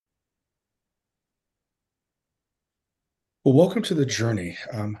Well, welcome to the journey.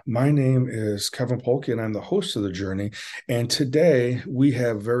 My name is Kevin Polky, and I'm the host of the journey. And today we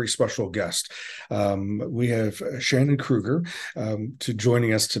have a very special guest. We have Shannon Krueger to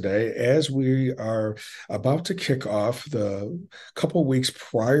joining us today as we are about to kick off the couple weeks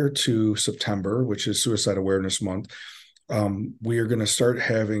prior to September, which is Suicide Awareness Month. We are going to start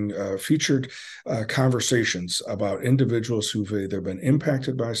having featured conversations about individuals who've either been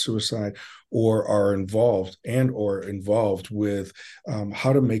impacted by suicide or are involved with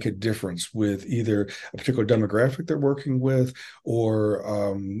how to make a difference with either a particular demographic they're working with or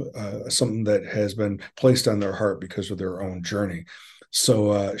something that has been placed on their heart because of their own journey.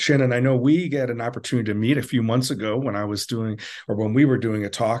 So, Shannon, I know we got an opportunity to meet a few months ago when we were doing a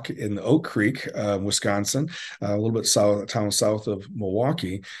talk in Oak Creek, Wisconsin, a little bit south of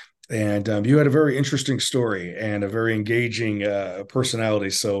Milwaukee. And you had a very interesting story and a very engaging personality.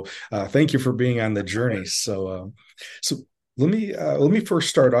 So, thank you for being on the journey. So let me first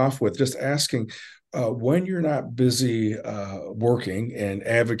start off with just asking, when you're not busy working and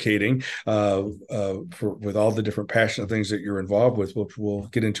advocating with all the different passionate things that you're involved with, which we'll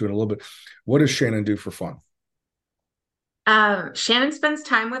get into in a little bit, what does Shannon do for fun? Shannon spends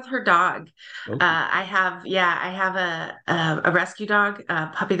time with her dog. Okay. I have a rescue dog, a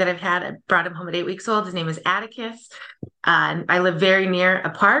puppy that I've had. I brought him home at 8 weeks old. His name is Atticus. And I live very near a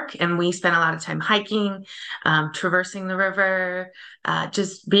park, and we spend a lot of time hiking, traversing the river,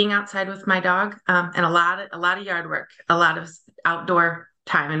 just being outside with my dog, and a lot of yard work, a lot of outdoor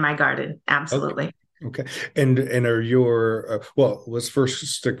time in my garden. Okay. Absolutely. Okay. And are your well, let's first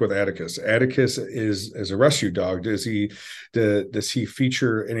stick with Atticus. Atticus is a rescue dog. Does he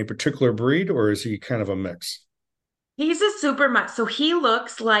feature any particular breed, or is he kind of a mix? He's a super mutt. So he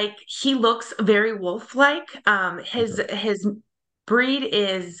looks very wolf-like. Okay. His breed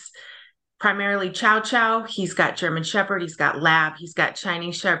is primarily Chow Chow. He's got German Shepherd. He's got Lab. He's got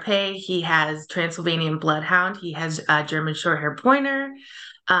Chinese Shar Pei. He has Transylvanian Bloodhound. He has a German Shorthair Pointer.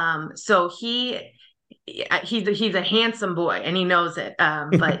 So he's a handsome boy, and he knows it.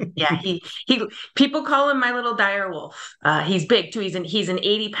 But yeah, he people call him my little dire wolf. He's big too. He's an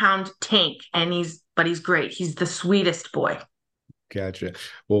 80-pound tank, and he's great. He's the sweetest boy. Gotcha.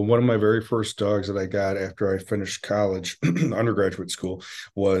 Well, one of my very first dogs that I got after I finished college, undergraduate school,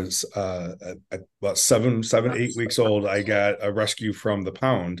 was about 8 weeks old. I got a rescue from the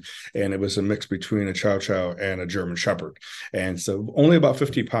pound, and it was a mix between a Chow Chow and a German Shepherd. And so only about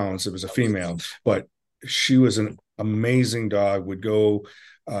 50 pounds. It was a female, but she was an amazing dog.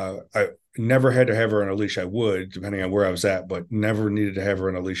 I never had to have her on a leash. I would, depending on where I was at, but never needed to have her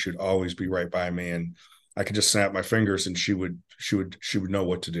on a leash. She'd always be right by me. And I could just snap my fingers and she would know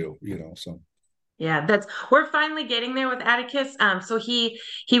what to do, So Yeah, that's we're finally getting there with Atticus. So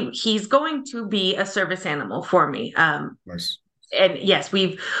he's going to be a service animal for me. nice. And yes,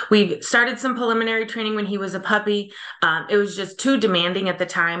 we've started some preliminary training when he was a puppy. It was just too demanding at the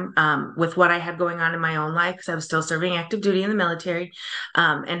time with what I had going on in my own life because I was still serving active duty in the military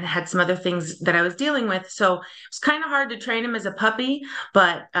and had some other things that I was dealing with. So it was kind of hard to train him as a puppy,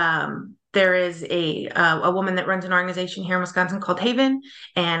 but there is a woman that runs an organization here in Wisconsin called Haven,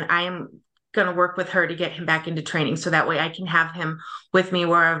 and I am going to work with her to get him back into training so that way I can have him with me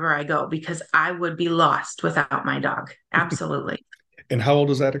wherever I go because I would be lost without my dog. Absolutely. And how old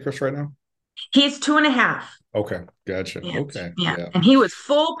is Atticus right now? He's 2.5. Okay, gotcha. Yeah. Okay, Yeah. yeah. And he was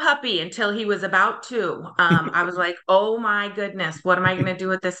full puppy until he was about 2. I was like, oh my goodness, what am I going to do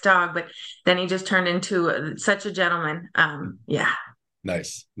with this dog? But then he just turned into such a gentleman. Yeah,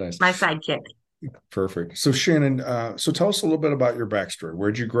 Nice, nice. my sidekick. Perfect. So Shannon, so tell us a little bit about your backstory.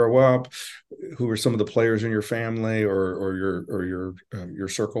 Where'd you grow up? Who were some of the players in your family or your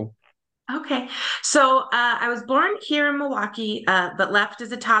circle? Okay. So I was born here in Milwaukee, but left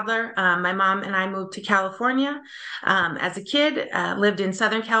as a toddler. My mom and I moved to California as a kid, lived in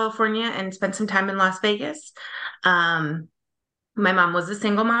Southern California and spent some time in Las Vegas. Um, my mom was a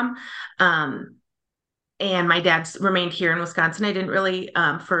single mom. And my dad's remained here in Wisconsin. I didn't really,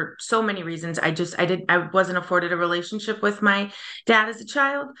 for so many reasons. I wasn't afforded a relationship with my dad as a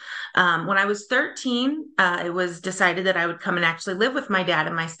child. When I was 13, it was decided that I would come and actually live with my dad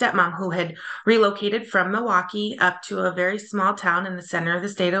and my stepmom, who had relocated from Milwaukee up to a very small town in the center of the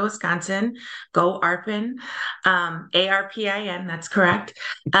state of Wisconsin. Go Arpin, ARPIN. That's correct.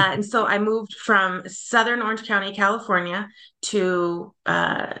 And so I moved from Southern Orange County, California, to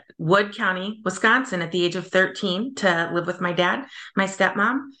Wood County, Wisconsin at the age of 13 to live with my dad, my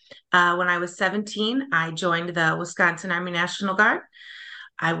stepmom. When I was 17, I joined the Wisconsin Army National Guard.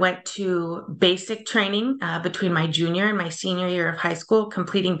 I went to basic training between my junior and my senior year of high school,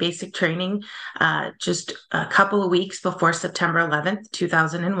 completing basic training just a couple of weeks before September 11th,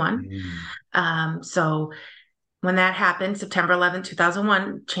 2001. Mm. So when that happened, September 11th,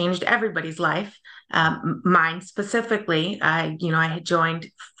 2001 changed everybody's life. Mine specifically, I had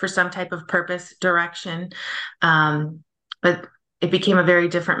joined for some type of purpose, direction, but it became a very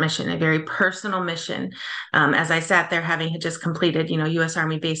different mission, a very personal mission. As I sat there, having had just completed, U.S.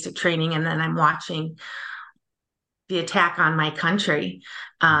 Army basic training, and then I'm watching the attack on my country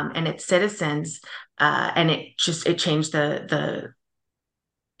and its citizens, and it changed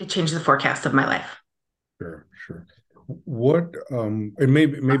it changed the forecast of my life. Sure, sure. What, and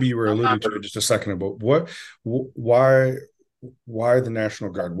maybe you were alluding to it just a second ago, but why, why the National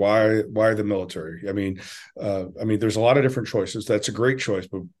Guard? Why the military? I mean, there's a lot of different choices. That's a great choice,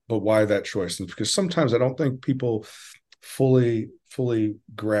 but why that choice? And because sometimes I don't think people fully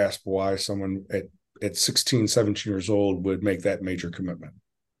grasp why someone at 16, 17 years old would make that major commitment.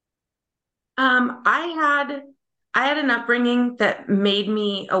 Um, I had I had an upbringing that made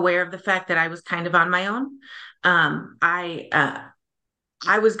me aware of the fact that I was kind of on my own. I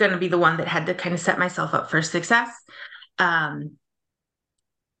was going to be the one that had to kind of set myself up for success. Um,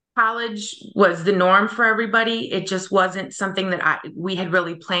 College was the norm for everybody. It just wasn't something that we had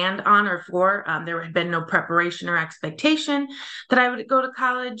really planned on or for. There had been no preparation or expectation that I would go to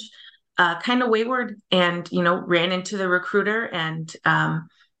college. Kind of wayward, and ran into the recruiter, and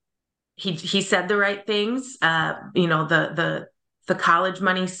he said the right things. The college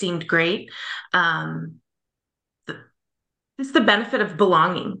money seemed great. Um, it's the benefit of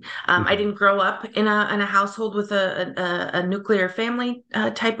belonging. I Mhm. didn't grow up in a household with a nuclear family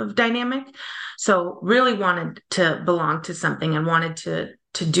type of dynamic, so really wanted to belong to something and wanted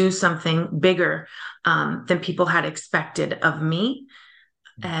to do something bigger than people had expected of me,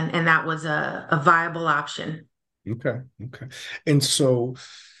 and that was a viable option. Okay, okay. And so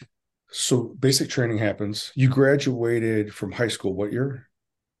basic training happens. You graduated from high school what year?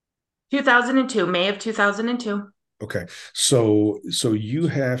 2002, May of 2002. Okay. So you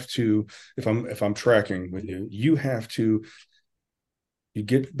have to, if I'm tracking with you, you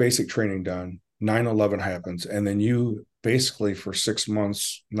get basic training done, 9/11 happens, and then you basically for 6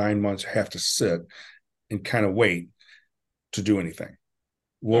 months, 9 months have to sit and kind of wait to do anything.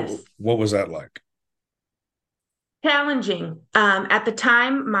 What Yes. what was that like? Challenging. At the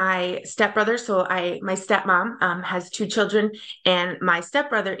time, my stepbrother, my stepmom, has two children, and my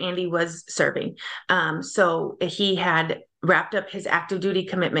stepbrother, Andy, was serving. So he had wrapped up his active duty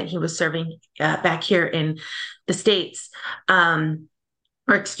commitment. He was serving back here in the States, or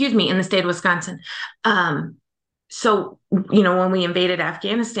excuse me, in the state of Wisconsin. So, when we invaded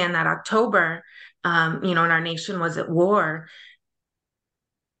Afghanistan that October, and our nation was at war,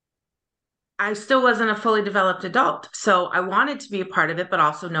 I still wasn't a fully developed adult. So I wanted to be a part of it, but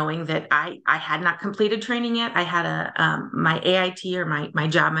also knowing that I had not completed training yet. I had my AIT, or my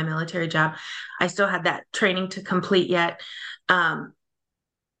job, my military job. I still had that training to complete yet. Um,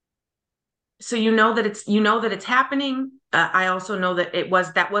 so you know that it's happening. I also know that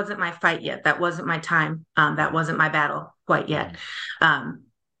that wasn't my fight yet. That wasn't my time. That wasn't my battle quite yet. Mhm. Um,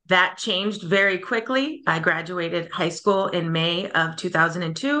 that changed very quickly. I graduated high school in May of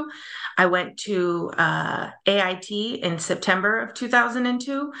 2002. I went to AIT in September of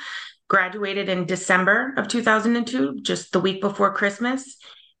 2002, graduated in December of 2002, just the week before Christmas.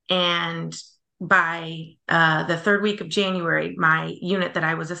 And by the third week of January, my unit that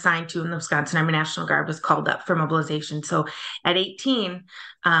I was assigned to in the Wisconsin Army National Guard was called up for mobilization. So at 18,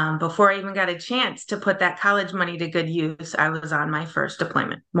 before I even got a chance to put that college money to good use, I was on my first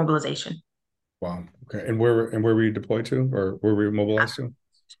deployment mobilization. Wow. Okay. And where were you deployed to, or where were you mobilized to?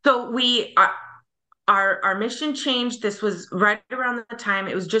 So our mission changed. This was right around the time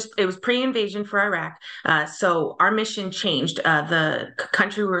it was pre-invasion for Iraq. So our mission changed. The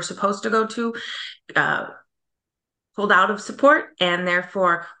country we were supposed to go to uh, pulled out of support, and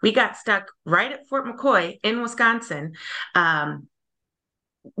therefore we got stuck right at Fort McCoy in Wisconsin.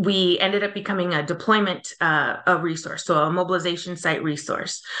 We ended up becoming a deployment a resource, so a mobilization site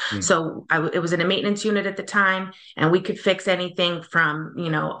resource. Mm. So it was in a maintenance unit at the time, and we could fix anything from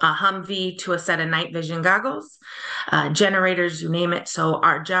a Humvee to a set of night vision goggles, generators, you name it. So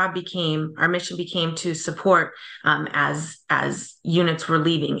our mission became to support as units were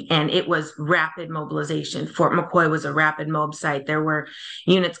leaving, and it was rapid mobilization. Fort McCoy was a rapid mob site. There were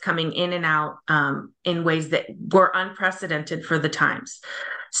units coming in and out in ways that were unprecedented for the times.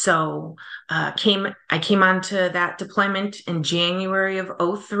 So I came onto that deployment in January of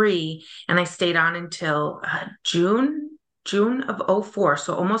 '03, and I stayed on until June. June of '04,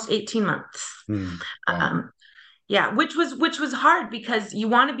 so almost 18 months. Wow. Um, yeah, which was hard because you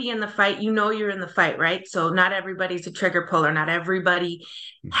want to be in the fight, you're in the fight, right? So not everybody's a trigger puller, not everybody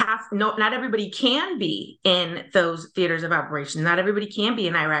can be in those theaters of operation. Not everybody can be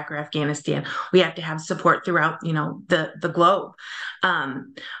in Iraq or Afghanistan. We have to have support throughout, the globe.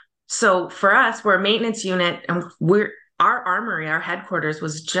 Um, so for us, we're a maintenance unit, and our armory, our headquarters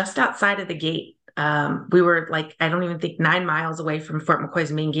was just outside of the gate. We were like, I don't even think 9 miles away from Fort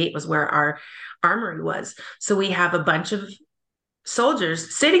McCoy's main gate was where our armory was. So we have a bunch of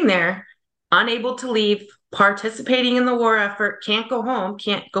soldiers sitting there, unable to leave, participating in the war effort, can't go home,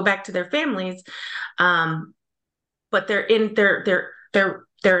 can't go back to their families. Um, but they're at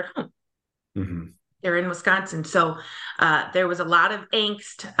home. Mm-hmm. They're in Wisconsin. So there was a lot of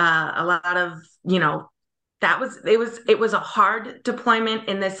angst, a lot of, it was a hard deployment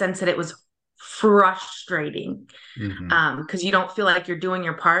in the sense that it was frustrating, Mm-hmm. because you don't feel like you're doing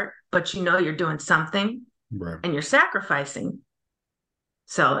your part, but you're doing something Right. and you're sacrificing.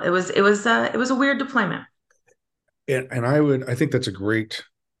 So it was a weird deployment. And I think that's a great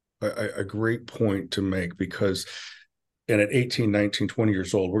point to make, because and at 18, 19, 20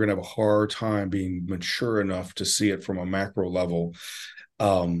 years old, we're going to have a hard time being mature enough to see it from a macro level.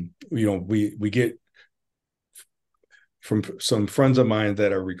 We get from some friends of mine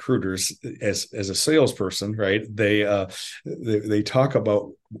that are recruiters, as a salesperson, right? They talk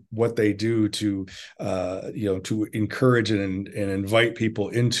about what they do to to encourage and invite people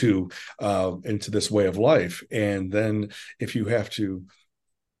into this way of life. And then if you have to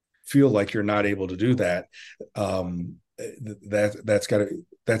feel like you're not able to do that, that's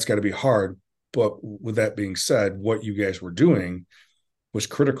got to be hard. But with that being said, what you guys were doing was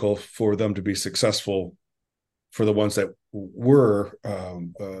critical for them to be successful, for the ones that were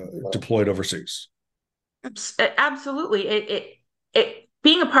deployed overseas. Absolutely. It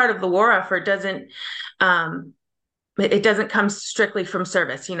being a part of the war effort doesn't, it doesn't come strictly from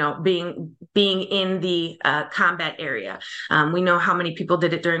service, being in the combat area. We know how many people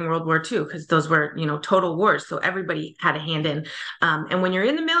did it during World War II, because those were, total wars. So everybody had a hand in. And when you're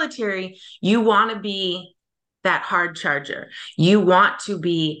in the military, you want to be that hard charger. You want to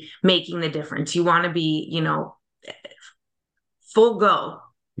be making the difference. You want to be, full go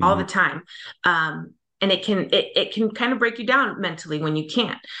all Mm-hmm. the time. And it can kind of break you down mentally when you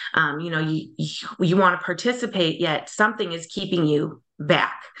can't. You want to participate, yet something is keeping you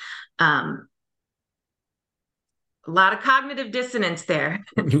back. A lot of cognitive dissonance there.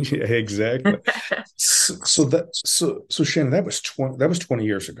 Yeah, exactly. So Shannon, that was 20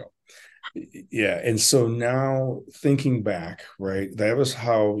 years ago. Yeah. And so now thinking back, right, that was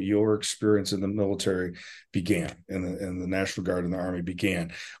how your experience in the military began, and the National Guard and the Army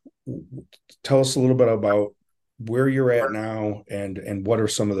began. Tell us a little bit about where you're at now, and what are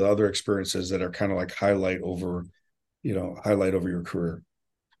some of the other experiences that are kind of like highlight over your career.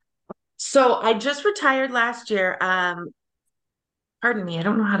 So I just retired last year. Pardon me, I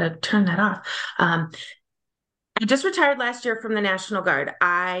don't know how to turn that off. I just retired last year from the National Guard.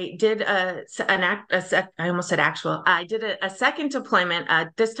 I did I almost said actual. I did a second deployment,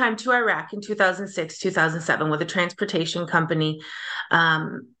 this time to Iraq in 2006, 2007 with a transportation company.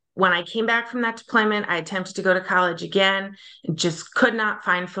 When I came back from that deployment, I attempted to go to college again, just could not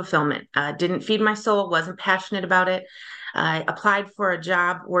find fulfillment. Didn't feed my soul, wasn't passionate about it. I applied for a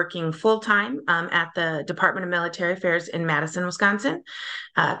job working full time at the Department of Military Affairs in Madison, Wisconsin.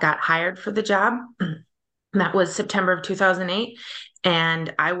 Got hired for the job. That was September of 2008.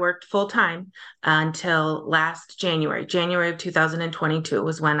 And I worked full time until last January. January of 2022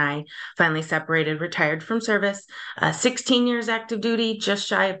 was when I finally separated, retired from service. 16 years active duty, just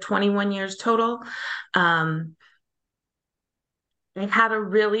shy of 21 years total. I had a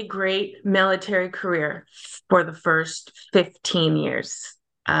really great military career for the first 15 years.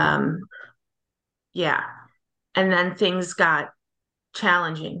 Yeah. And then things got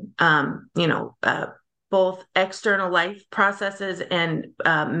challenging. Both external life processes and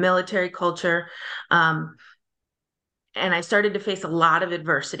military culture. And I started to face a lot of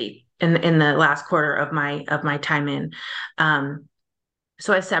adversity in the last quarter of my time in.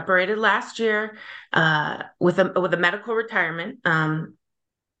 So I separated last year with a medical retirement. And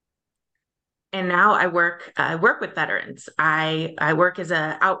now I work with veterans. I work as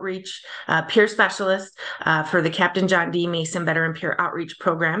an outreach peer specialist for the Captain John D. Mason Veteran Peer Outreach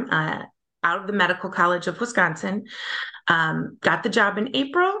Program out of the Medical College of Wisconsin. Got the job in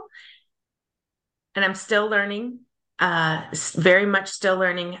April, and I'm still learning, very much still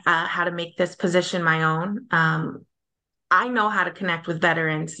learning how to make this position my own. I know how to connect with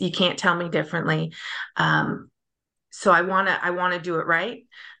veterans. You can't tell me differently. So I want to do it right,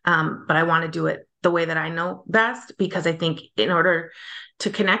 but I want to do it the way that I know best, because I think in order to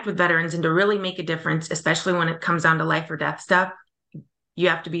connect with veterans and to really make a difference, especially when it comes down to life or death stuff, you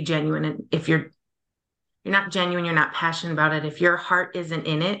have to be genuine. And if you're not genuine, you're not passionate about it. If your heart isn't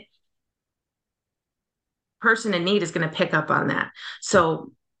in it, person in need is going to pick up on that.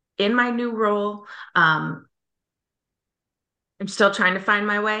 So in my new role, I'm still trying to find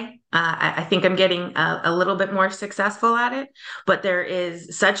my way. I think I'm getting a little bit more successful at it, but there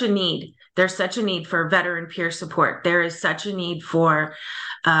is such a need. There's such a need for veteran peer support. There is such a need for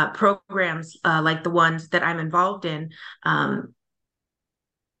programs like the ones that I'm involved in,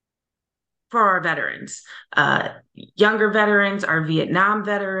 for our veterans, younger veterans, our Vietnam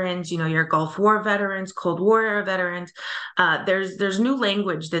veterans, your Gulf War veterans, Cold War era veterans. There's new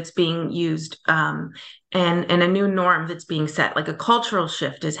language that's being used, and a new norm that's being set. Like a cultural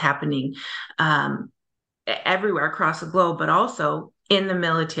shift is happening everywhere across the globe, but also in the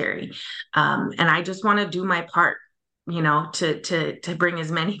military. And I just want to do my part, to bring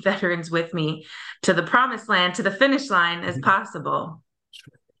as many veterans with me to the promised land, to the finish line as possible.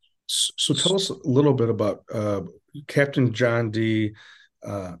 So tell us a little bit about Captain John D.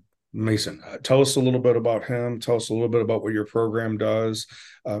 Uh, Mason. Tell us a little bit about him. Tell us a little bit about what your program does.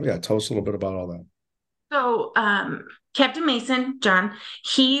 Yeah, tell us a little bit about all that. So, Captain Mason, John,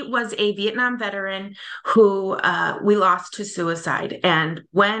 he was a Vietnam veteran who we lost to suicide. And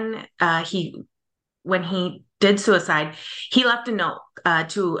when he did suicide, he left a note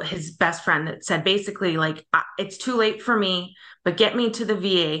to his best friend that said basically like, "It's too late for me, but get me to the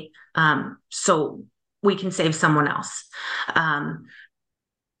VA, so we can save someone else." Um,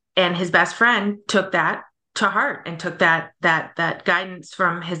 and his best friend took that to heart and took that guidance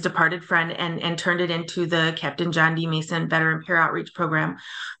from his departed friend and turned it into the Captain John D. Mason Veteran Peer Outreach Program.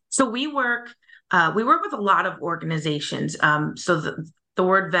 So we work with a lot of organizations. So the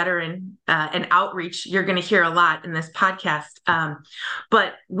word veteran and outreach, you're going to hear a lot in this podcast. So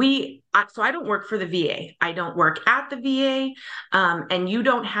I don't work for the VA. I don't work at the VA. And you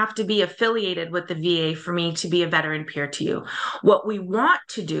don't have to be affiliated with the VA for me to be a veteran peer to you. What we want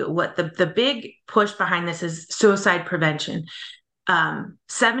to do, what the big push behind this is suicide prevention.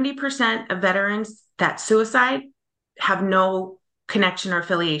 70% of veterans that suicide have no connection or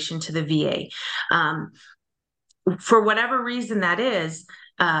affiliation to the VA. For whatever reason that is,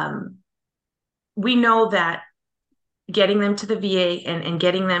 we know that getting them to the VA and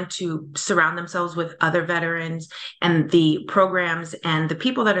getting them to surround themselves with other veterans and the programs and the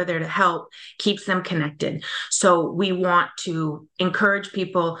people that are there to help keeps them connected. So we want to encourage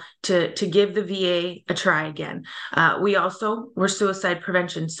people to give the VA a try again. We're suicide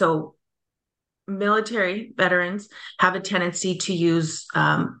prevention. So military veterans have a tendency to use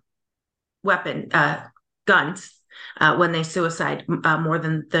guns when they suicide more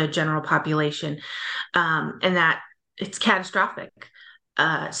than the general population, and that it's catastrophic.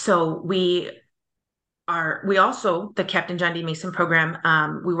 So we also, the Captain John D. Mason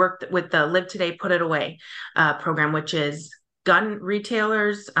program, we worked with the Live Today, Put It Away program, which is gun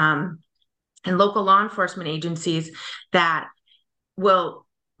retailers and local law enforcement agencies that will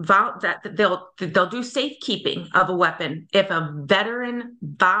they'll do safekeeping of a weapon if a veteran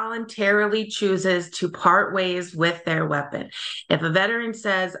voluntarily chooses to part ways with their weapon. If a veteran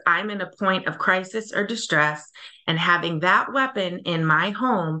says, "I'm in a point of crisis or distress, and having that weapon in my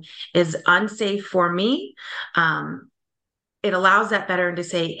home is unsafe for me," it allows that veteran to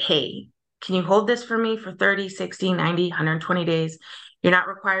say, "Hey, can you hold this for me for 30, 60, 90, 120 days? You're not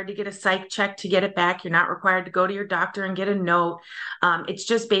required to get a psych check to get it back. You're not required to go to your doctor and get a note. It's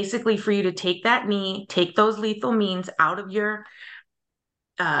just basically for you to take that knee, take those lethal means out of your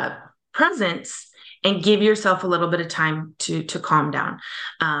presence, and give yourself a little bit of time to calm down."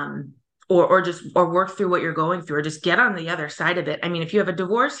 Or work through what you're going through, or just get on the other side of it. I mean, if you have a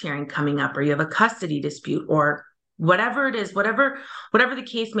divorce hearing coming up, or you have a custody dispute, or whatever it is, whatever the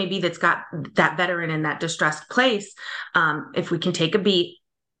case may be that's got that veteran in that distressed place, if we can take a beat,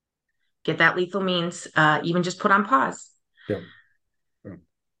 get that lethal means, even just put on pause, Yeah.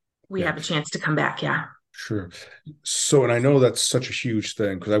 we Yeah. have a chance to come back. Yeah. Sure. So, and I know that's such a huge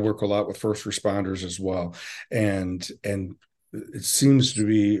thing because I work a lot with first responders as well, and it seems to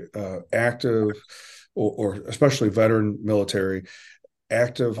be active, or especially veteran military,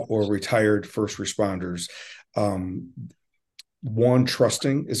 active or retired first responders. One,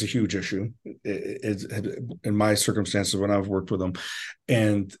 trusting is a huge issue in my circumstances when I've worked with them,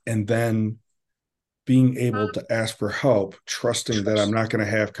 and then being able to ask for help, trusting that I'm not going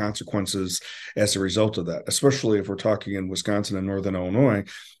to have consequences as a result of that, especially if we're talking in Wisconsin and Northern Illinois.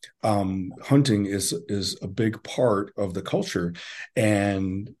 Hunting is a big part of the culture,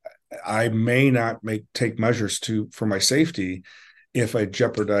 and I may not take measures for my safety if it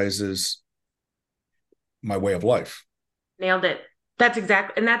jeopardizes my way of life. Nailed it. That's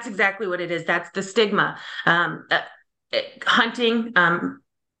exactly what it is. That's the stigma. Hunting,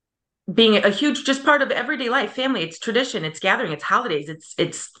 being a huge just part of everyday life, family, it's tradition, it's gathering, it's holidays,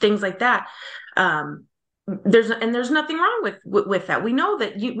 it's things like that. There's nothing wrong with that. We know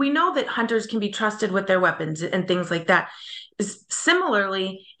that hunters can be trusted with their weapons and things like that.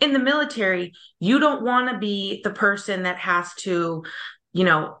 Similarly, in the military, you don't want to be the person that has to, you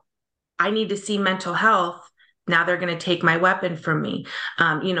know, I need to see mental health. Now they're going to take my weapon from me.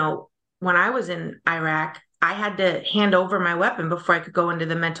 When I was in Iraq, I had to hand over my weapon before I could go into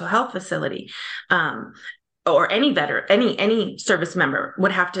the mental health facility. Or any veteran, any service member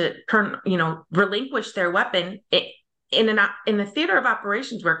would have to relinquish their weapon in the theater of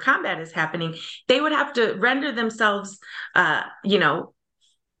operations where combat is happening. They would have to render themselves,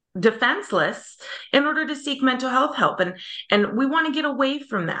 defenseless in order to seek mental health help, and we want to get away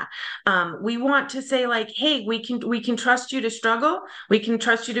from that. We want to say, like, hey, we can trust you to struggle, we can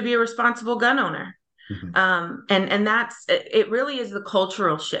trust you to be a responsible gun owner. Mm-hmm. And that's it. Really is the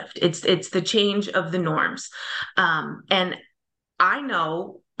cultural shift. It's the change of the norms. And I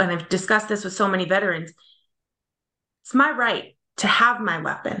know, and I've discussed this with so many veterans, it's my right to have my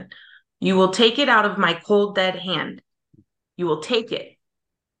weapon. You will take it out of my cold dead hand. You will take it,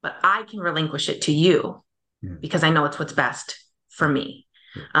 but I can relinquish it to you because I know it's what's best for me.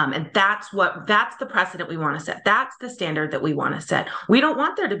 And that's the precedent we want to set. That's the standard that we want to set. We don't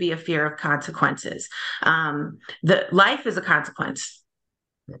want there to be a fear of consequences. The life is a consequence,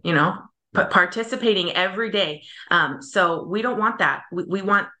 participating every day. So we don't want that. We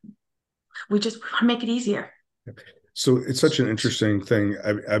just want to make it easier. So it's such an interesting thing.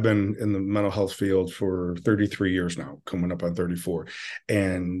 I've been in the mental health field for 33 years now, coming up on 34.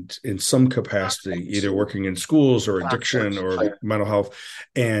 And in some capacity, either working in schools or addiction or mental health.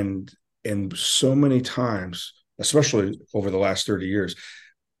 And so many times, especially over the last 30 years,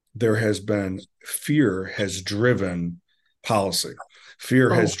 there has been fear has driven policy.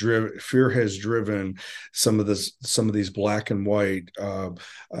 Fear has driven some of these black and white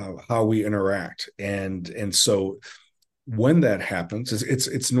how we interact, and so when that happens,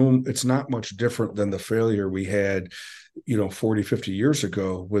 it's not much different than the failure we had 40, 50 years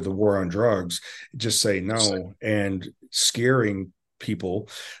ago with the war on drugs. Just say no, and scaring people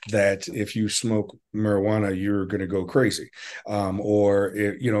that if you smoke marijuana, you're going to go crazy, or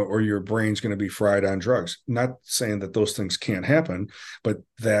your brain's going to be fried on drugs. Not saying that those things can't happen, but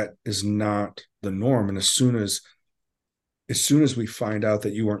that is not the norm. And as soon as we find out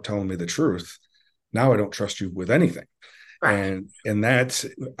that you weren't telling me the truth, now I don't trust you with anything. Right. And that's,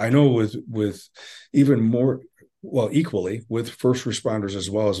 I know, with even more, well, equally with first responders as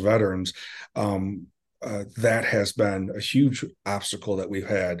well as veterans, that has been a huge obstacle that we've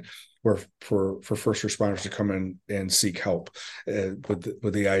had for first responders to come in and seek help,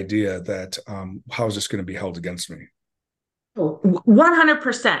 with the idea that how is this going to be held against me?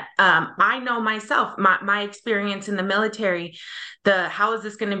 100%. I know myself, my experience in the military, how is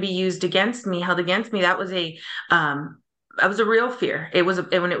this going to be used against me, held against me? That was a real fear. It was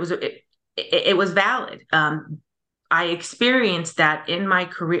valid. I experienced that in my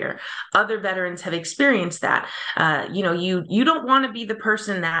career. Other veterans have experienced that. You don't want to be the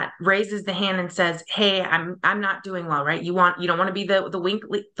person that raises the hand and says, "Hey, I'm not doing well," right? You don't want to be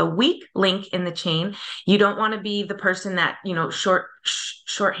the weak link in the chain. You don't want to be the person that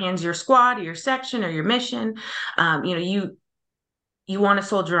shorthands your squad or your section or your mission. You want to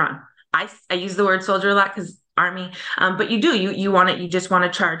soldier on. I use the word soldier a lot because Army, but you just want to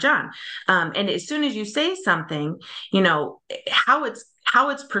charge on. And as soon as you say something, how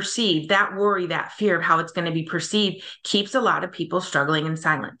it's perceived, that worry, that fear of how it's going to be perceived keeps a lot of people struggling in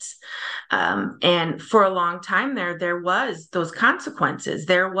silence. And for a long time there was those consequences.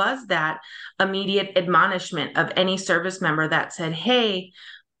 There was that immediate admonishment of any service member that said, "Hey,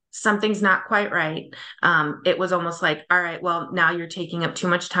 something's not quite right." It was almost like, all right, well, now you're taking up too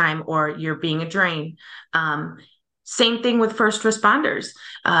much time or you're being a drain. Same thing with first responders.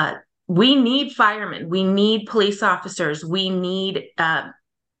 We need firemen. We need police officers. We need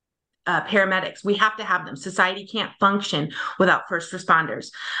paramedics. We have to have them. Society can't function without first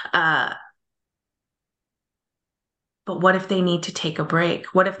responders. But But what if they need to take a break?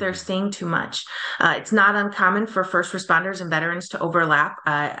 What if they're staying too much? It's not uncommon for first responders and veterans to overlap.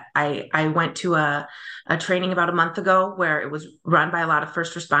 I went to a training about a month ago where it was run by a lot of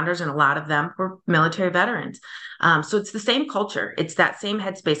first responders, and a lot of them were military veterans. So it's the same culture. It's that same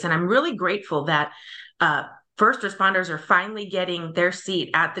headspace. And I'm really grateful that first responders are finally getting their seat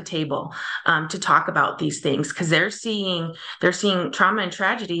at the table to talk about these things, because they're seeing trauma and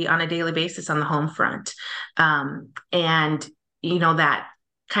tragedy on a daily basis on the home front. And that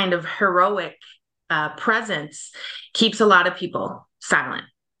kind of heroic presence keeps a lot of people silent.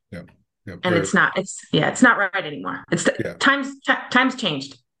 Yeah. Yeah. And it's not right anymore. Yeah. Times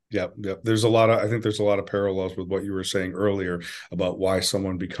changed. Yep, yep. I think there's a lot of parallels with what you were saying earlier about why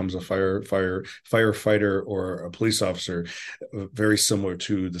someone becomes a firefighter or a police officer. Very similar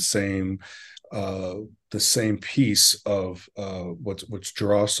to the same piece of what's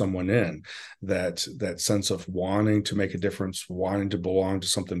draws someone in, that sense of wanting to make a difference, wanting to belong to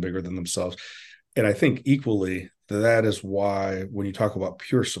something bigger than themselves. And I think equally that is why when you talk about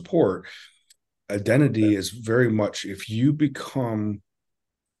pure support, identity is very much if you become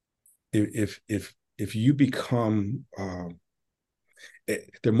there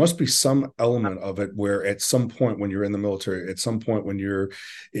must be some element of it where at some point when you're in the military, at some point when you're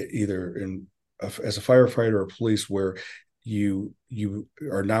either as a firefighter or police, where you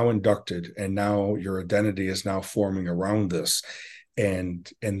are now inducted and now your identity is now forming around this,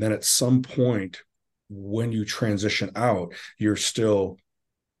 and then at some point when you transition out, you're still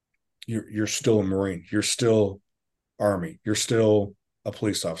a Marine, you're still Army, you're still a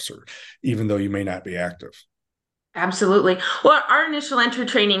police officer, even though you may not be active. Absolutely. Well, our initial entry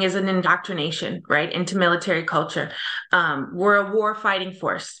training is an indoctrination, right, into military culture. We're a war fighting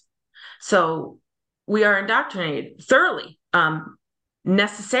force. So we are indoctrinated thoroughly,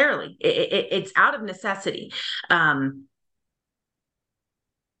 necessarily. It's out of necessity. And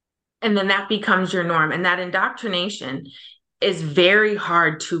then that becomes your norm. And that indoctrination is very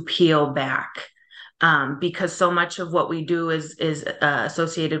hard to peel back, because so much of what we do is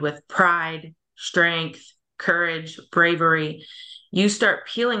associated with pride, strength, courage, bravery. You start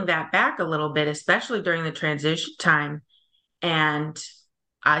peeling that back a little bit, especially during the transition time. And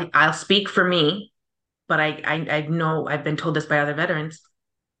I'll speak for me, but I know I've been told this by other veterans.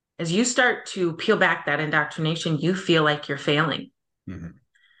 As you start to peel back that indoctrination, you feel like you're failing. Mm-hmm.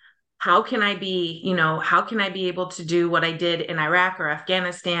 How can I be able to do what I did in Iraq or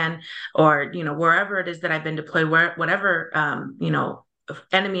Afghanistan, or, wherever it is that I've been deployed, whatever,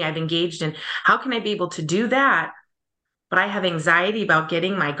 enemy I've engaged in? How can I be able to do that? But I have anxiety about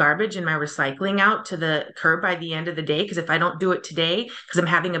getting my garbage and my recycling out to the curb by the end of the day. Because if I don't do it today, because I'm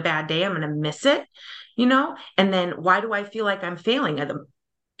having a bad day, I'm going to miss it, And then why do I feel like I'm failing?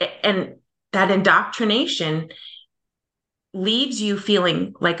 And that indoctrination leaves you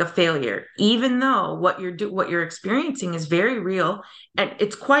feeling like a failure, even though what you're experiencing is very real and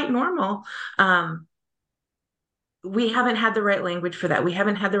it's quite normal. We haven't had the right language for that. We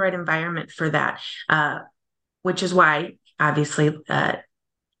haven't had the right environment for that, which is why, obviously,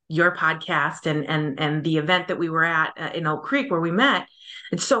 your podcast and the event that we were at in Oak Creek where we met,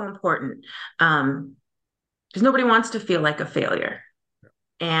 it's so important, because nobody wants to feel like a failure.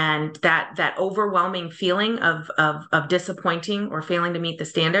 And that overwhelming feeling of disappointing or failing to meet the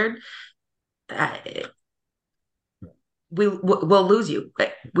standard, we'll lose you.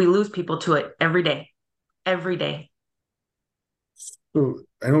 We lose people to it every day, every day. So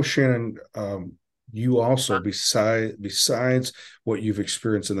I know, Shannon, you also, besides what you've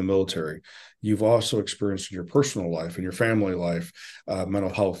experienced in the military, you've also experienced in your personal life and your family life, mental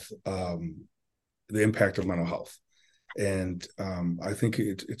health, the impact of mental health. And I think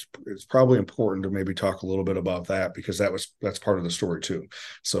it's probably important to maybe talk a little bit about that, because that's part of the story too.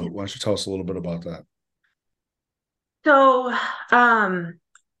 So why don't you tell us a little bit about that? So,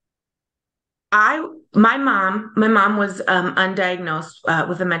 my mom was undiagnosed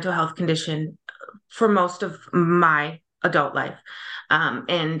with a mental health condition for most of my adult life.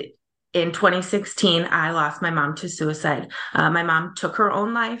 And in 2016, I lost my mom to suicide. My mom took her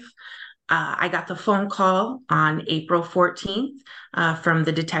own life. I got the phone call on April 14th from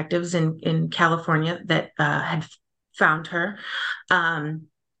the detectives in California that had found her. My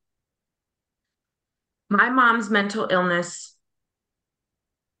mom's mental illness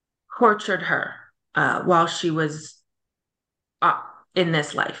tortured her while she was in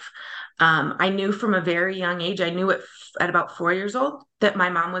this life. I knew from a very young age, I knew it at about 4 years old, that my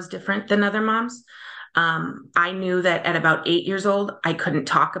mom was different than other moms. I knew that at about 8 years old, I couldn't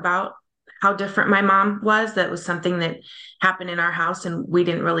talk about how different my mom was. That was something that happened in our house and we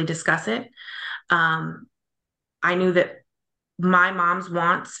didn't really discuss it. I knew that my mom's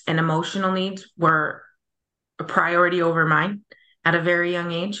wants and emotional needs were a priority over mine at a very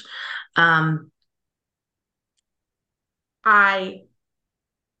young age. Um, I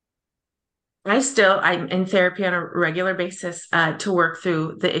I'm in therapy on a regular basis to work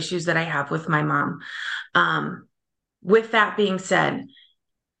through the issues that I have with my mom. Um, with that being said,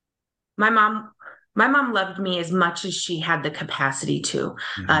 my mom my mom loved me as much as she had the capacity to.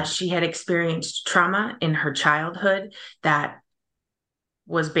 Hmm. She had experienced trauma in her childhood that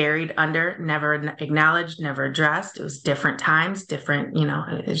was buried under, never acknowledged, never addressed. It was different times, different,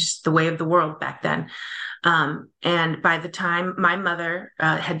 it's just the way of the world back then. And by the time my mother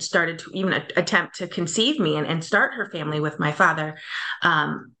had started to even attempt to conceive me and start her family with my father,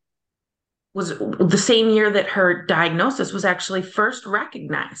 was the same year that her diagnosis was actually first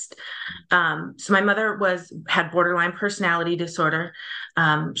recognized. So my mother had borderline personality disorder.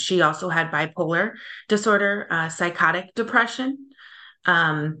 She also had bipolar disorder, psychotic depression,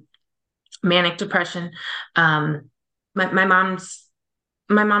 um, manic depression. Um, my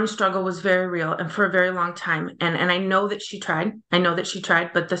mom's struggle was very real and for a very long time. And I know that she tried. I know that she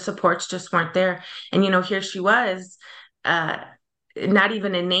tried, but the supports just weren't there. And here she was, uh, not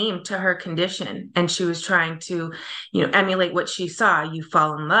even a name to her condition. And she was trying to, emulate what she saw. You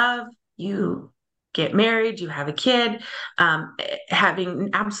fall in love, you get married, you have a kid, having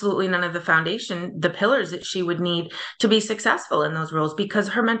absolutely none of the foundation, the pillars that she would need to be successful in those roles because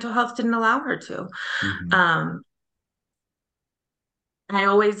her mental health didn't allow her to. Hmm. Um, I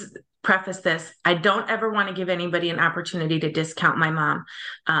always preface this. I don't ever want to give anybody an opportunity to discount my mom.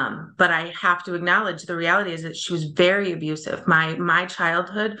 But I have to acknowledge the reality is that she was very abusive. My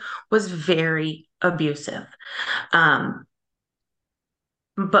childhood was very abusive. Um,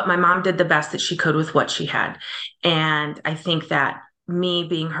 but my mom did the best that she could with what she had. And I think that me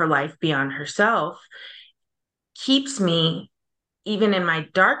being her life beyond herself keeps me, even in my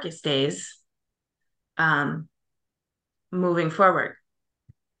darkest days, um, moving forward.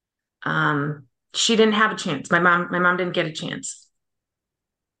 She didn't have a chance. My mom didn't get a chance.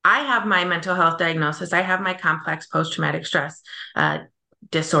 I have my mental health diagnosis. I have my complex post-traumatic stress uh,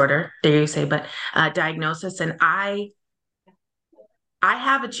 disorder, dare you say, but diagnosis, and I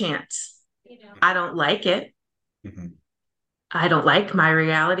have a chance. I don't like it. Hmm. I don't like my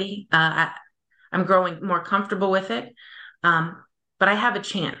reality. I'm growing more comfortable with it, um, but I have a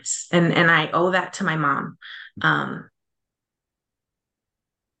chance, and I owe that to my mom. Um,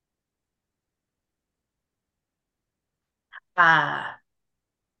 uh,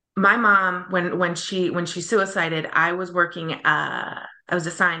 my mom, when she suicided, I was working. I was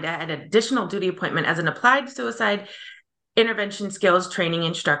assigned. I had an additional duty appointment as an applied suicide intervention skills training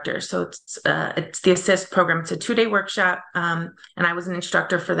instructor. So it's the assist program. It's a 2-day workshop, and I was an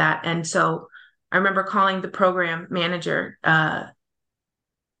instructor for that. And so I remember calling the program manager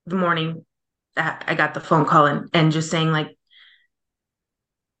the morning that I got the phone call and just saying like,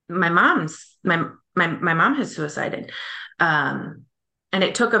 my mom's my mom has suicided, um, and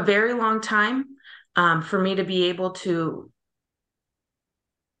it took a very long time for me to be able to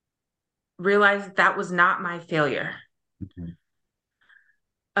realize that was not my failure. Hmm.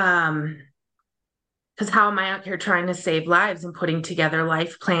 Um, because how am I out here trying to save lives and putting together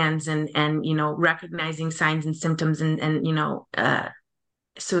life plans and recognizing signs and symptoms and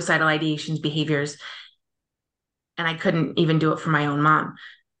suicidal ideations, behaviors, and I couldn't even do it for my own mom.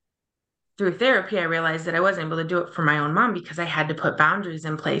 Through therapy, I realized that I wasn't able to do it for my own mom because I had to put boundaries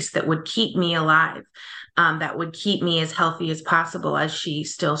in place that would keep me alive, that would keep me as healthy as possible as she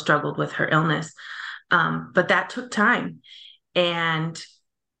still struggled with her illness. But that took time. And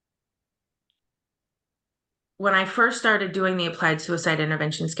when I first started doing the applied suicide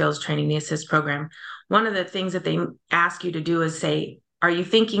intervention skills training, the assist program, one of the things that they ask you to do is say, are you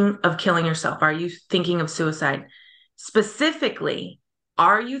thinking of killing yourself? Are you thinking of suicide? Specifically,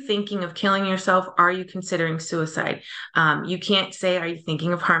 are you thinking of killing yourself? Are you considering suicide? You can't say, are you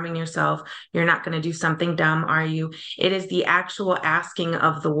thinking of harming yourself? You're not going to do something dumb, are you? It is the actual asking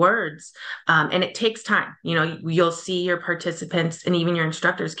of the words. And it takes time. You'll see your participants and even your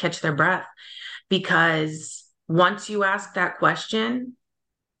instructors catch their breath because once you ask that question,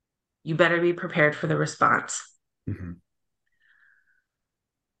 you better be prepared for the response. Hmm.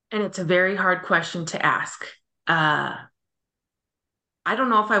 And it's a very hard question to ask. Uh, I don't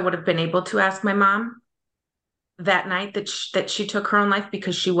know if I would have been able to ask my mom that night that she took her own life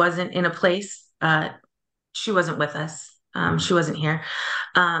because she wasn't in a place. She wasn't with us. She wasn't here.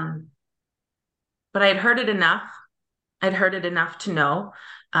 Um, but I had heard it enough. I'd heard it enough to know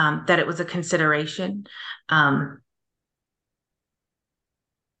that it was a consideration. Um,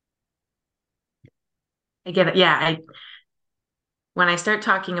 I get it. Yeah, I when I start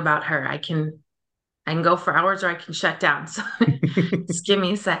talking about her, I can go for hours or I can shut down. So just give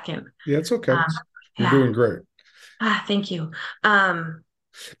me a second. Yeah, it's okay. Um, You're yeah. doing great. Thank you. Um,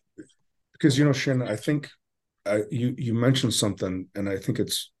 Because Shannon, I think you mentioned something, and I think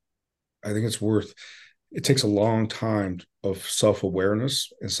it's worth. It takes a long time of self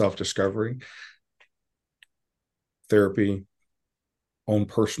awareness and self discovery, therapy, own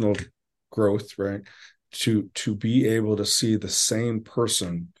personal growth, right? To be able to see the same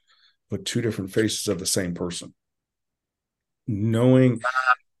person with two different faces of the same person. Knowing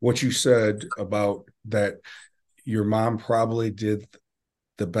what you said about that your mom probably did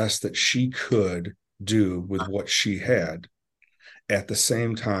the best that she could do with what she had. At the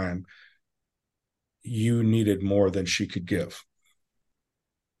same time, you needed more than she could give.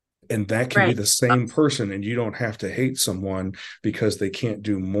 And that can be right, the same person, and you don't have to hate someone because they can't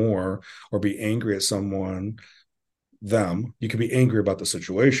do more or be angry at someone, them. You can be angry about the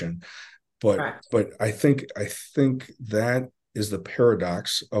situation, but correct. I think that is the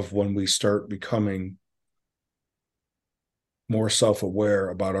paradox of when we start becoming more self-aware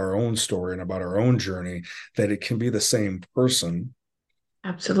about our own story and about our own journey, that it can be the same person.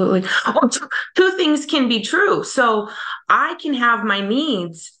 Absolutely. Oh, two things can be true. So I can have my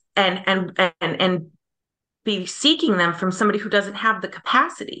needs and be seeking them from somebody who doesn't have the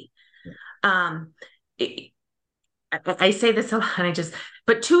capacity. Um, it, I say this a lot, and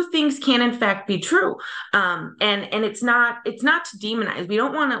but two things can in fact be true. And it's not to demonize. We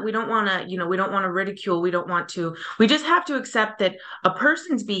don't want to, we don't want to ridicule. We just have to accept that a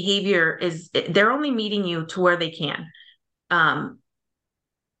person's behavior they're only meeting you to where they can. Um,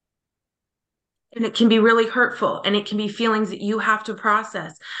 and it can be really hurtful and it can be feelings that you have to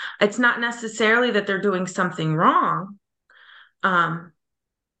process. It's not necessarily that they're doing something wrong. Um,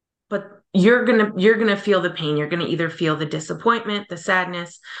 but you're gonna feel the pain. You're gonna either feel the disappointment, the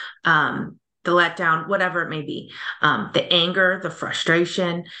sadness, the letdown, whatever it may be, the anger, the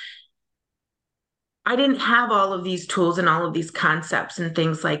frustration. I didn't have all of these tools and all of these concepts and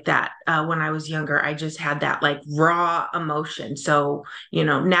things like that when I was younger. I just had that like raw emotion. So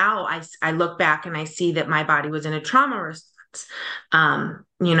now I look back and I see that my body was in a trauma response. Um,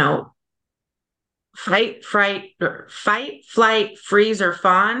 you know, fight, flight, freeze, or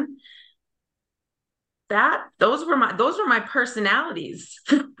fawn, that those were my personalities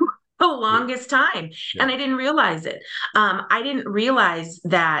for the Yeah. longest time, Yeah. and I didn't realize it. I didn't realize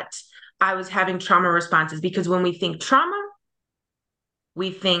that I was having trauma responses because when we think trauma,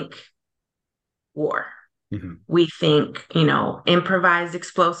 we think war. Mm-hmm. We think improvised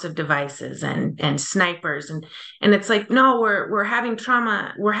explosive devices and snipers, and it's like, no, we're having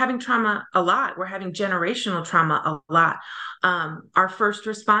trauma. We're having trauma a lot. We're having generational trauma a lot. Our first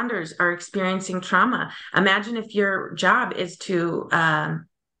responders are experiencing trauma. Imagine if your job is to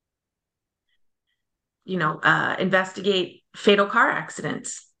investigate fatal car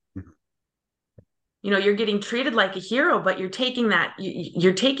accidents. You're getting treated like a hero, but you're taking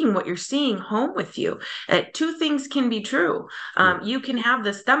what you're seeing home with you. Two things can be true. Yeah. You can have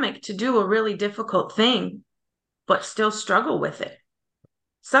the stomach to do a really difficult thing but still struggle with it,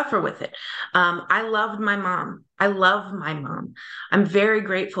 suffer with it. I loved my mom. I love my mom. I'm very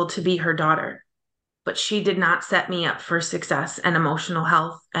grateful to be her daughter, but she did not set me up for success and emotional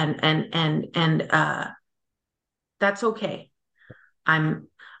health, and that's okay. I'm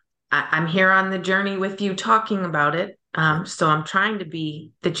I'm here on the journey with you talking about it. Yeah. So I'm trying to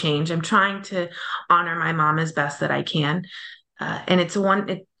be the change. I'm trying to honor my mom as best that I can. And it's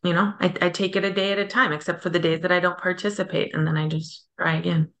I take it a day at a time, except for the days that I don't participate. And then I just try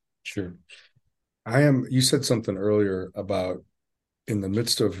again. Sure. You said something earlier about in the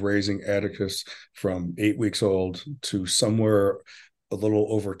midst of raising Atticus from 8 weeks old to somewhere a little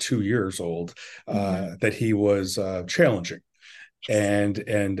over 2 years old, Mhm. that he was challenging.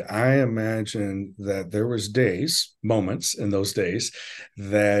 And I imagine that there was moments in those days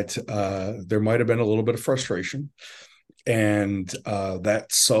that there might have been a little bit of frustration, and that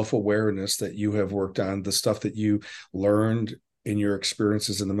self-awareness that you have worked on, the stuff that you learned in your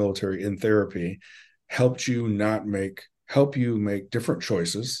experiences in the military in therapy, help you make different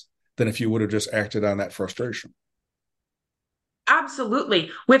choices than if you would have just acted on that frustration. Absolutely.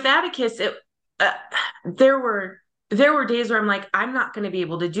 With Atticus, uh, there were there were days where I'm like, I'm not going to be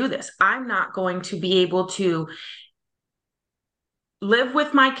able to do this. I'm not going to be able to live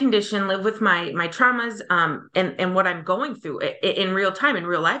with my condition, live with my traumas, and what I'm going through in real time, in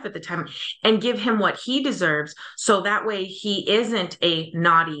real life at the time, and give him what he deserves. So that way he isn't a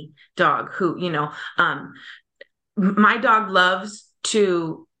naughty dog who, my dog loves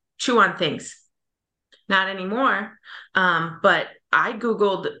to chew on things. not anymore. But I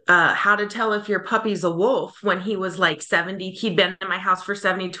Googled how to tell if your puppy's a wolf when he was like 70. He'd been in my house for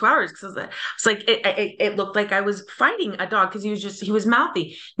 72 hours because it's like it looked like I was fighting a dog because he was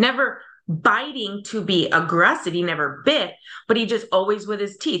mouthy, never biting to be aggressive. He never bit, but he just always with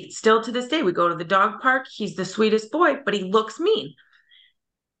his teeth. Still to this day, we go to the dog park. He's the sweetest boy, but he looks mean.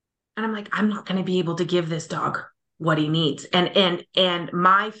 And I'm like, I'm not going to be able to give this dog what he needs. And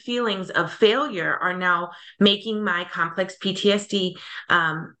my feelings of failure are now making my complex PTSD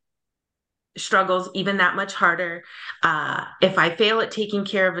struggles even that much harder. If I fail at taking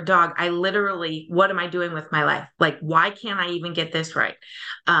care of a dog, I literally, what am I doing with my life? Like, why can't I even get this right?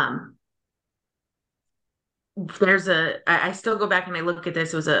 I still go back and I look at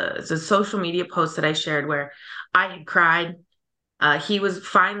this. It's a social media post that I shared where I had cried. He was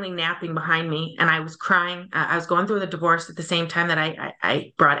finally napping behind me, and I was crying. I was going through the divorce at the same time that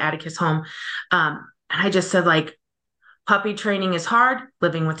I brought Atticus home, and I just said, like, puppy training is hard.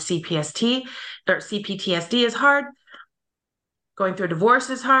 Living with CPST or CPTSD is hard. Going through a divorce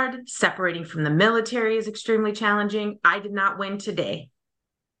is hard. Separating from the military is extremely challenging. I did not win today.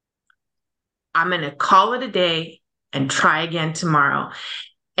 I'm going to call it a day and try again tomorrow.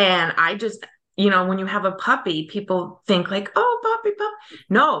 And I just, when you have a puppy, people think like, oh, puppy, puppy.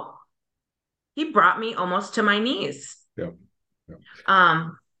 No, he brought me almost to my knees. Yeah. Yeah.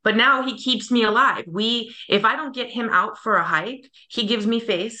 But now he keeps me alive. If I don't get him out for a hike, he gives me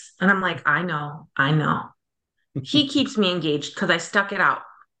face. And I'm like, I know. He keeps me engaged because I stuck it out.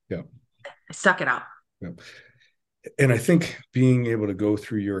 Yeah. I stuck it out. Yeah. And I think being able to go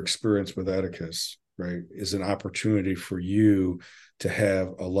through your experience with Atticus, right, is an opportunity for you to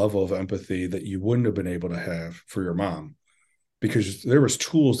have a level of empathy that you wouldn't have been able to have for your mom, because there was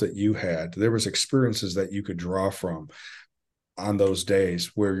tools that you had, there was experiences that you could draw from on those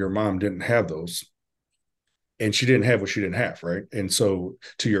days where your mom didn't have those, and she didn't have what she didn't have, right? And so,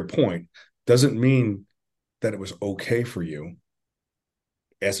 to your point, doesn't mean that it was okay for you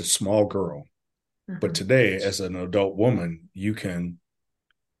as a small girl, but today as an adult woman, you can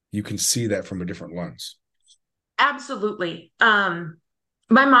see that from a different lens. Absolutely. My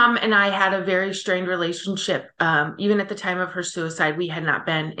mom and I had a very strained relationship. Even at the time of her suicide, we had not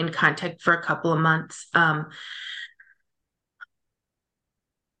been in contact for a couple of months.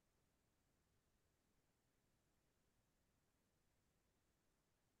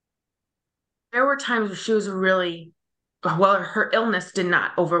 There were times where she was really well, her illness did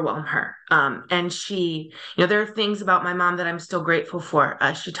not overwhelm her. And she, there are things about my mom that I'm still grateful for.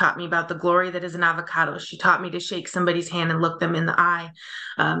 She taught me about the glory that is an avocado. She taught me to shake somebody's hand and look them in the eye.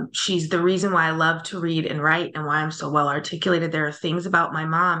 She's the reason why I love to read and write and why I'm so well articulated. There are things about my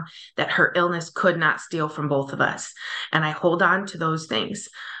mom that her illness could not steal from both of us. And I hold on to those things.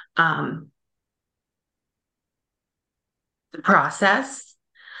 The process,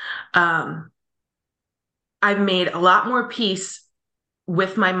 I've made a lot more peace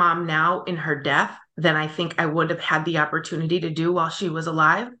with my mom now in her death than I think I would have had the opportunity to do while she was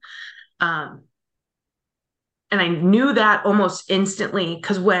alive. And I knew that almost instantly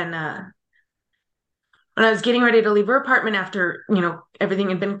because when I was getting ready to leave her apartment after, everything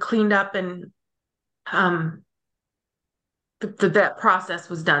had been cleaned up and that process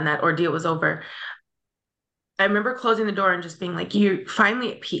was done, that ordeal was over. I remember closing the door and just being like, you're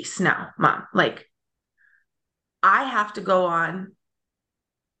finally at peace now, Mom. Like, I have to go on.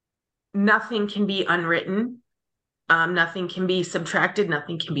 Nothing can be unwritten. Nothing can be subtracted.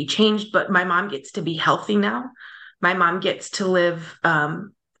 Nothing can be changed. But my mom gets to be healthy now. My mom gets to live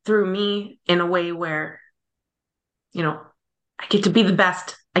through me in a way where, I get to be the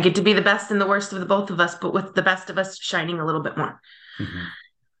best. I get to be the best and the worst of the both of us, but with the best of us shining a little bit more. Mm-hmm.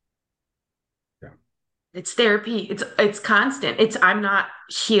 It's therapy. It's constant. I'm not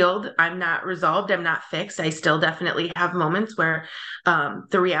healed. I'm not resolved. I'm not fixed. I still definitely have moments where the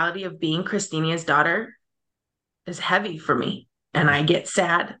reality of being Christina's daughter is heavy for me, and I get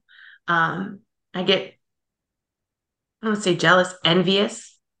sad. I get, I don't want to say jealous,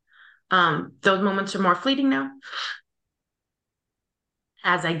 envious. Those moments are more fleeting now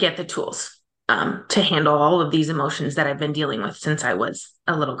as I get the tools to handle all of these emotions that I've been dealing with since I was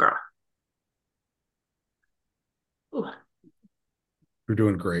a little girl. Ooh. You're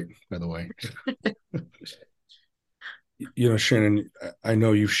doing great, by the way. Shannon, I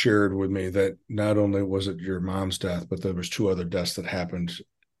know you've shared with me that not only was it your mom's death, but there was two other deaths that happened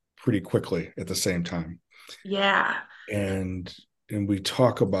pretty quickly at the same time. Yeah. And we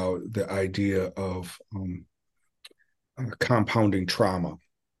talk about the idea of compounding trauma,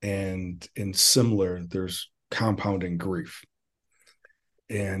 and in similar, there's compounding grief.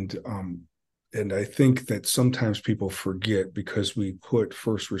 And and I think that sometimes people forget because we put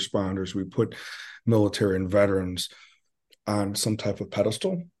first responders, we put military and veterans on some type of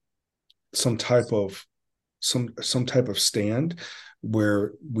pedestal, some type of some type of stand,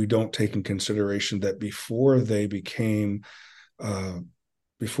 where we don't take in consideration that uh,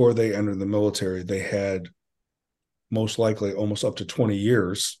 before they entered the military, they had most likely almost up to 20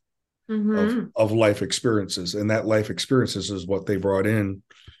 years Mm-hmm. of life experiences, and that life experiences is what they brought in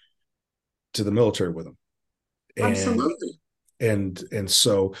to the military with them. and Absolutely. and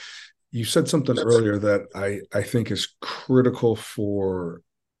so you said something earlier that I think is critical for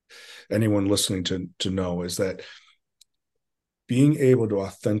anyone listening to know, is that being able to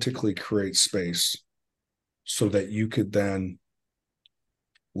authentically create space so that you could then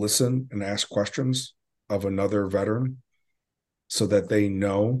listen and ask questions of another veteran, so that they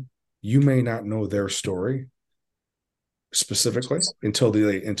know, you may not know their story specifically until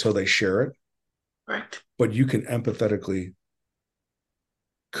they share it, Correct. but you can empathetically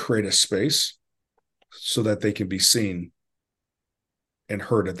create a space so that they can be seen and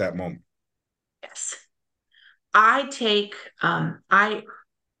heard at that moment. Yes. I take I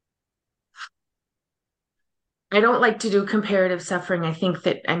don't like to do comparative suffering. I think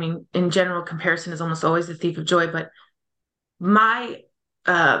that, I mean, in general, comparison is almost always the thief of joy, but my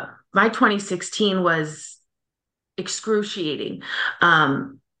my 2016 was excruciating.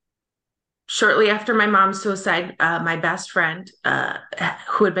 Um, Shortly after my mom's suicide, my best friend,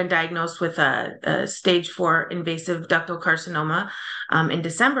 who had been diagnosed with a stage 4 invasive ductal carcinoma in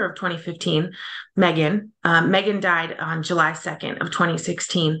December of 2015, Megan died on July 2nd of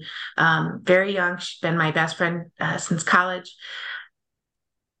 2016. Very young. She's been my best friend since college.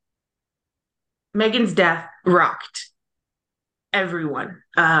 Megan's death rocked everyone.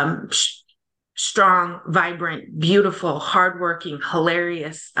 Strong, vibrant, beautiful, hardworking,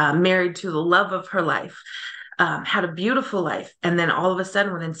 hilarious, married to the love of her life, had a beautiful life. And then all of a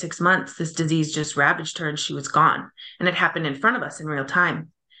sudden, within 6 months, this disease just ravaged her and she was gone. And it happened in front of us in real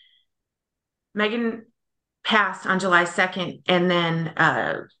time. Megan passed on July 2nd. And then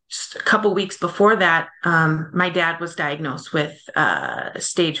just a couple weeks before that, my dad was diagnosed with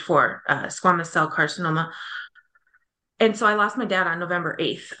stage 4 squamous cell carcinoma. And so I lost my dad on November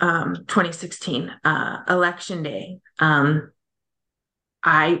 8th, 2016, election day. I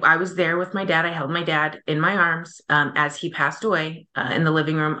was there with my dad. I held my dad in my arms as he passed away in the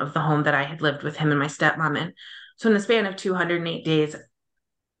living room of the home that I had lived with him and my stepmom in. So in the span of 208 days,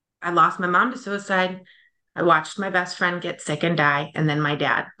 I lost my mom to suicide. I watched my best friend get sick and die, and then my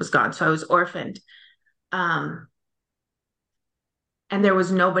dad was gone. So I was orphaned. Um, and there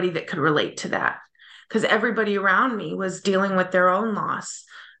was nobody that could relate to that, because everybody around me was dealing with their own loss,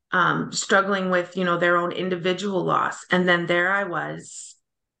 struggling with, their own individual loss. And then there I was,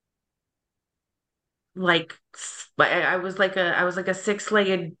 like, I was like a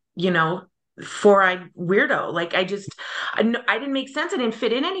six-legged, four-eyed weirdo. Like, I didn't make sense. I didn't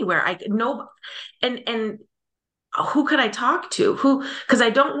fit in anywhere. I no, and who could I talk to? Because I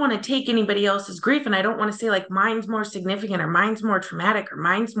don't want to take anybody else's grief, and I don't want to say like mine's more significant or mine's more traumatic or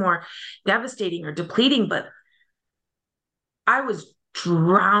mine's more devastating or depleting, but I was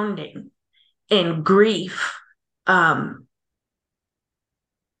drowning in grief, um,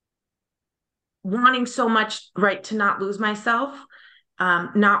 wanting so much, right, to not lose myself,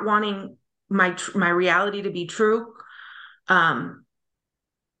 not wanting my reality to be true, um,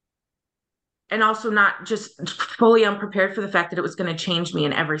 and also not just fully unprepared for the fact that it was going to change me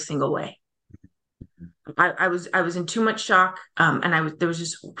in every single way. I was in too much shock, and there was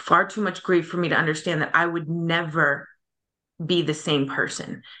just far too much grief for me to understand that I would never be the same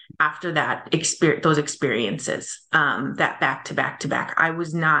person after those experiences, that back to back to back. I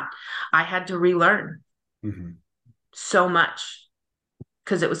was not. I had to relearn Mm-hmm. so much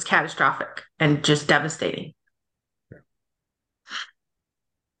because it was catastrophic and just devastating.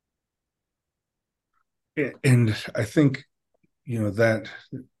 And I think, that,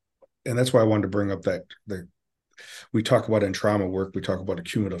 and that's why I wanted to bring up that we talk about in trauma work, we talk about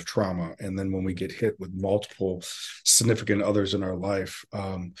accumulative trauma. And then when we get hit with multiple significant others in our life,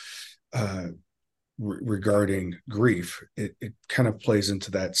 uh, regarding grief, it kind of plays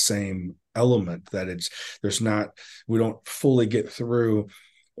into that same element, that we don't fully get through,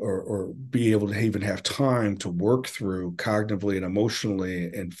 or be able to even have time to work through cognitively and emotionally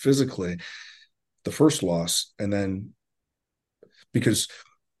and physically the first loss. And then because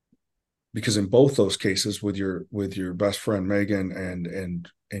in both those cases, with your best friend Megan and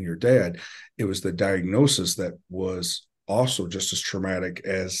your dad, it was the diagnosis that was also just as traumatic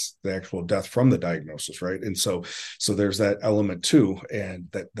as the actual death from the diagnosis, right? And so there's that element too, and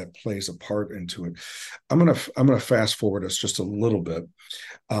that plays a part into it. I'm gonna fast forward us just a little bit,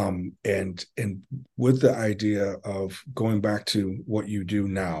 and with the idea of going back to what you do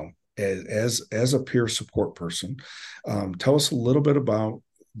now as a peer support person. Tell us a little bit about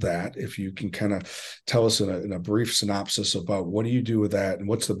that, if you can kind of tell us in a brief synopsis about what do you do with that, and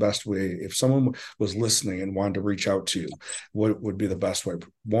what's the best way if someone was listening and wanted to reach out to you, what would be the best way?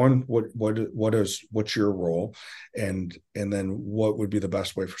 One, what's your role, and then what would be the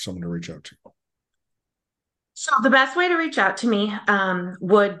best way for someone to reach out to you? So the best way to reach out to me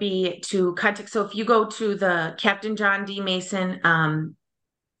would be to contact. So if you go to the Captain John D. Mason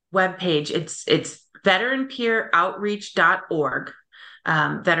webpage, it's veteranpeeroutreach.org,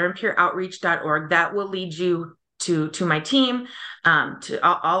 veteranpeeroutreach.org. That will lead you to my team, to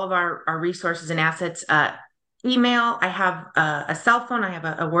all of our resources and assets. Email. I have a cell phone. I have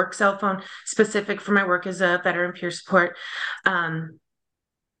a work cell phone specific for my work as a veteran peer support.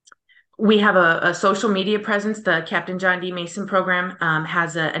 We have a social media presence. The Captain John D. Mason program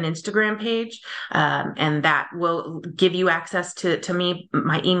has an Instagram page, and that will give you access to me,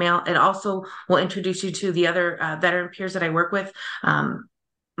 my email. It also will introduce you to the other veteran peers that I work with,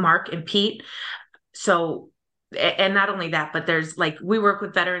 Mark and Pete. So, and not only that, but there's we work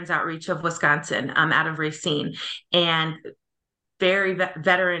with Veterans Outreach of Wisconsin, out of Racine, and very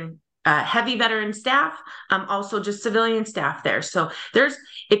veteran heavy veteran staff, also just civilian staff there. So there's,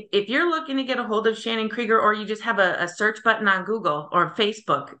 if you're looking to get a hold of Shannon Krueger, or you just have a search button on Google or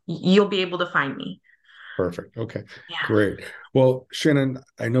Facebook, you'll be able to find me. Perfect. Okay, Yeah. great. Well, Shannon,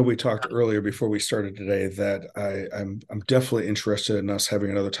 I know we talked earlier before we started today that I'm definitely interested in us having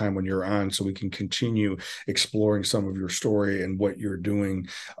another time when you're on, so we can continue exploring some of your story and what you're doing,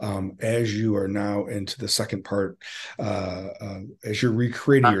 as you are now into the second part, as you're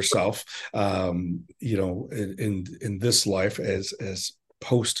recreating yourself, in this life as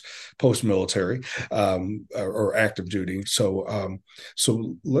post military, or active duty. So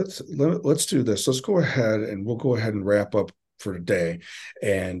let's do this. Let's go ahead and we'll go ahead and wrap up for today,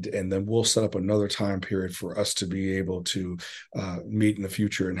 and then we'll set up another time period for us to be able to meet in the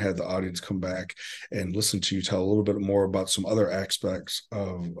future and have the audience come back and listen to you tell a little bit more about some other aspects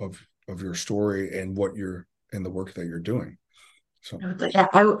of your story and what you're and the work that you're doing. So Yeah,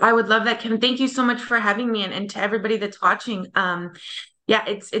 I would love that, Kevin. Thank you so much for having me, and to everybody that's watching. Yeah,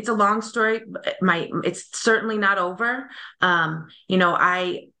 it's a long story. It's certainly not over. I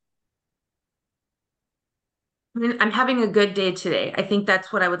mean, I'm having a good day today. I think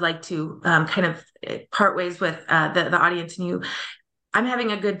that's what I would like to kind of part ways with the audience and you. I'm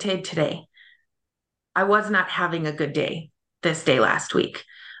having a good day today. I was not having a good day this day last week.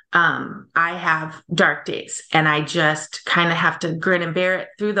 I have dark days, and I just kind of have to grin and bear it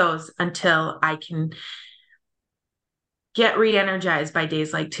through those until I can get re-energized by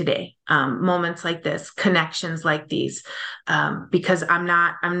days like today, moments like this, connections like these, because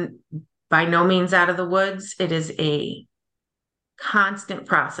I'm by no means out of the woods. It is a constant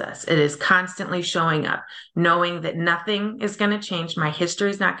process. It is constantly showing up, knowing that nothing is going to change. My history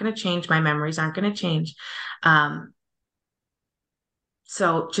is not going to change. My memories aren't going to change.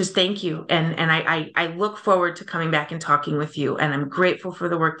 So just thank you. And I look forward to coming back and talking with you. And I'm grateful for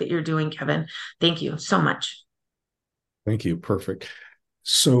the work that you're doing, Kevin. Thank you so much. thank you. Perfect.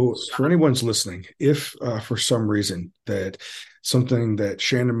 So, for anyone's listening, if for some reason that something that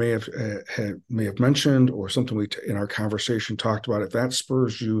Shannon may have mentioned, or something we in our conversation talked about, if that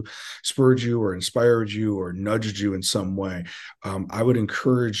spurred you, or inspired you, or nudged you in some way, I would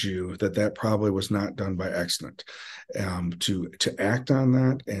encourage you that probably was not done by accident. To act on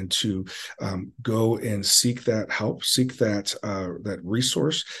that, and to go and seek that help, seek that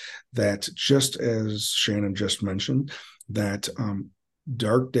resource, that just as Shannon just mentioned, that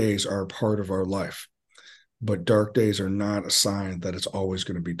dark days are a part of our life, but dark days are not a sign that it's always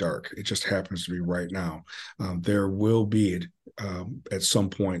going to be dark. It just happens to be right now. There will be, at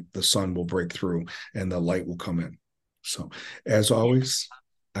some point, the sun will break through and the light will come in. So, as always,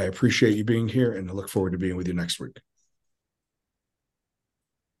 I appreciate you being here, and I look forward to being with you next week.